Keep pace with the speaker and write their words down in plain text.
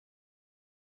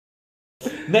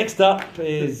Next up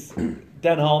is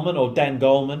Dan Holman, or Dan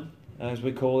Goldman, as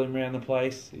we call him around the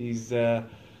place. He's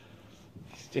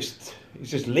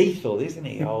just lethal, isn't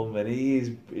he, Holman? He's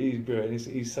brilliant.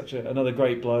 He's such another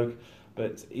great bloke,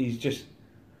 but he's just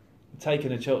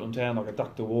taken a Cheltenham Town like a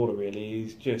duck to water.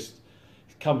 Really, he's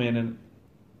come in, and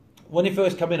when he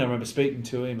first came in, I remember speaking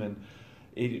to him, and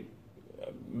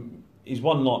he's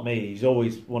one like me. He's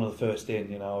always one of the first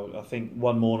in. You know, I think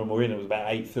one morning we're in. It was about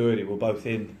 8:30. We're both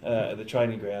in at the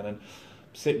training ground, and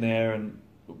sitting there, and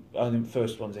I think the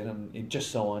first one's in, and he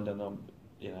just signed, and I'm,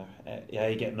 how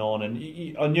you getting on? And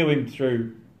I knew him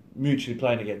through mutually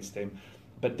playing against him,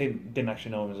 but didn't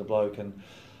actually know him as a bloke. And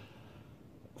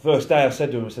first day I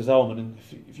said to him, I says, Holman,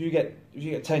 if you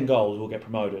get 10 goals, we'll get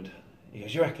promoted. He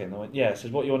goes, you reckon? I went, yeah. I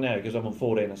says, what you on now? He goes, I'm on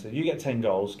 14. I said, you get 10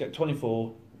 goals, get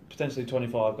 24, potentially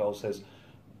 25 goals, says,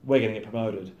 we're going to get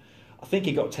promoted. I think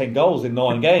he got 10 goals in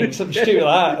 9 games, something stupid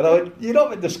like that. And I went, you're not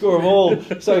meant to score them all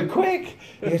so quick.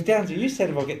 He goes, Downsy, you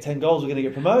said if I get 10 goals, we're going to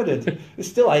get promoted. There's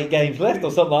still 8 games left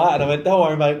or something like that. And I went, don't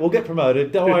worry, mate, we'll get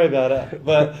promoted. Don't worry about it.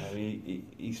 But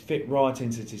he's fit right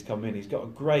in since he's come in. He's got a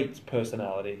great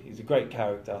personality. He's a great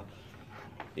character.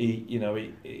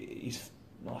 He's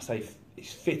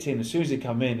fit in. As soon as he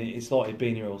come in, it's like he'd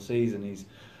been here all season.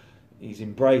 He's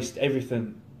embraced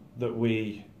everything that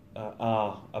we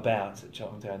are about at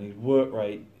Cheltenham Town. His work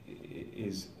rate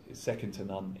is second to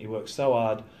none. He works so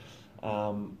hard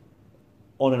on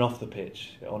and off the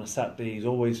pitch. On a Saturday, he's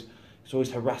always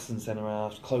harassing centre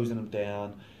halves, closing them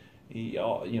down. I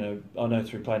know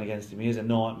through playing against him, he is a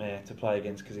nightmare to play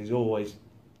against because he's always,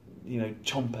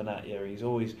 chomping at you. He's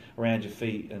always around your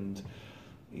feet, and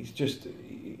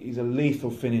he's a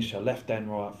lethal finisher, left and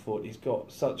right foot. He's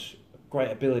got such great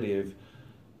ability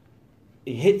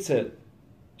he hits it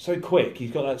so quick.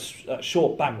 He's got that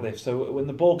short backlift, so when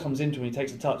the ball comes into him, he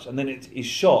takes a touch, and then it's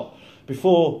shot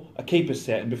before a keeper's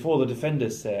set and before the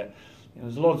defender's set.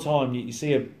 There's a lot of time you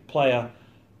see a player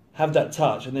have that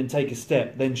touch and then take a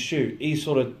step, then shoot. He's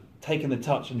sort of taken the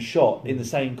touch and shot in the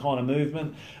same kind of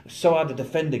movement. It's so hard to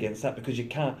defend against that because you've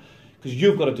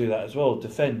got to do that as well.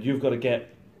 Defend. You've got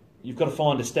to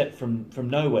find a step from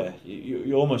nowhere.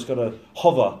 You almost got to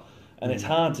hover. And it's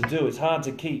hard to do. It's hard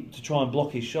to try and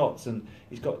block his shots. And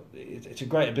it's a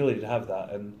great ability to have that.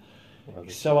 And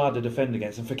it's so hard to defend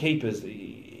against. And for keepers,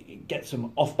 he gets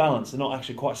them off balance. They're not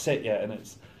actually quite set yet. And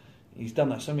he's done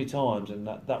that so many times. And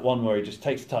that one where he just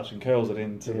takes a touch and curls it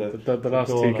into the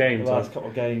last corner, 2 games. The last couple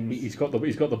of games. He's got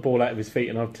the ball out of his feet,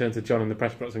 and I've turned to John in the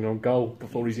press box and gone goal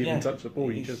before he's even touched the ball.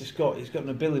 He's got an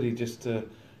ability just to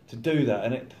do that.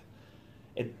 And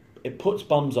it puts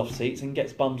bums off seats and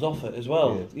gets bums off it as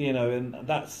well, and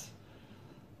that's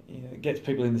it gets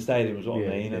people in the stadium is what I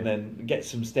mean, and then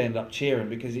gets them stand up cheering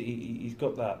because he's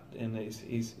got that, and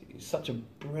he's such a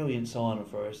brilliant signer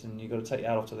for us, and you've got to take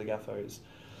that off to the gaffer.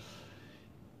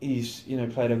 He's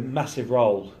played a massive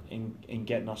role in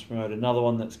getting us promoted. Another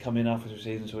one that's come in after the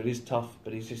season, so it is tough,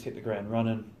 but he's just hit the ground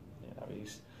running.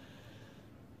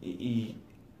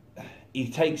 He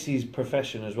takes his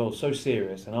profession as well so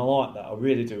serious, and I like that. I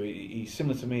really do. He's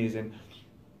similar to me, as in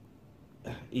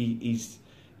he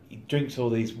drinks all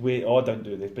these weird. I don't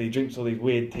do this, but he drinks all these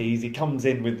weird teas. He comes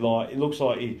in with it looks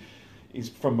like he's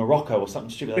from Morocco or something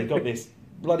stupid. They've got this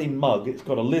bloody mug. It's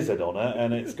got a lizard on it,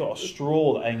 and it's got a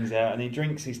straw that hangs out, and he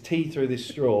drinks his tea through this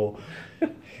straw.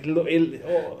 He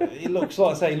looks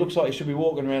like he should be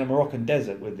walking around a Moroccan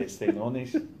desert with this thing on.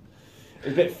 It's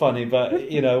a bit funny, but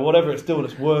whatever it's doing,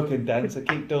 it's working, Dan. So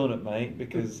keep doing it, mate,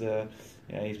 because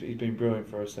he's been brilliant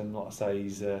for us, and like I say,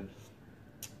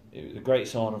 it was a great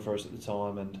signing for us at the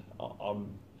time, and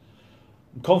I'm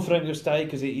confident he'll stay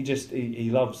because he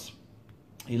loves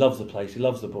the place, he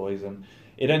loves the boys, and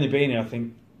he'd only been here, I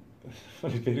think,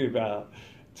 he'd been here about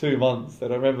 2 months.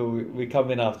 And I remember we come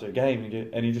in after a game,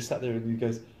 and he just sat there and he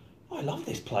goes, oh, "I love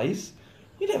this place.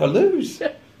 We never lose."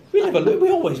 We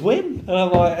always win. And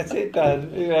I'm like, that's it, Dad.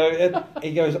 And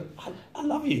he goes, I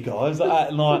love you guys.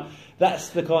 And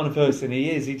that's the kind of person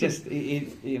he is.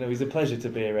 He's a pleasure to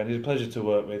be around. He's a pleasure to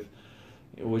work with.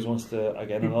 He always wants to,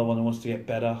 again, another one who wants to get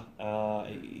better.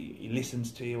 He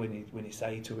listens to you when you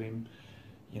say to him,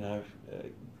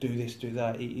 do this, do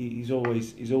that. He's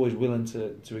always willing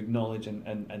to acknowledge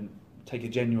and take a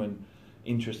genuine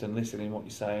interest in listening to what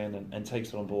you're saying and takes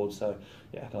it on board. So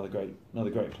another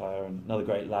great player and another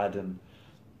great lad, and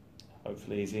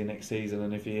hopefully he's here next season,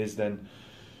 and if he is, then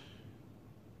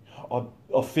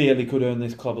I feel he could earn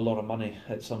this club a lot of money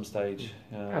at some stage.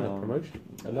 And a promotion.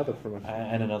 Another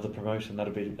promotion.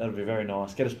 That'd be very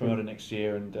nice. Get us promoted next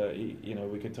year, and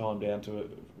we could tie him down to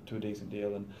a decent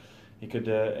deal, and he could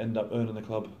end up earning the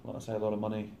club, like I say, a lot of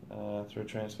money through a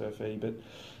transfer fee. But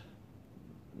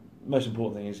most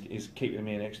important thing is keeping him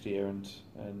here next year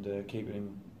and keeping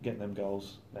him getting them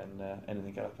goals. Then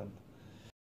anything can happen.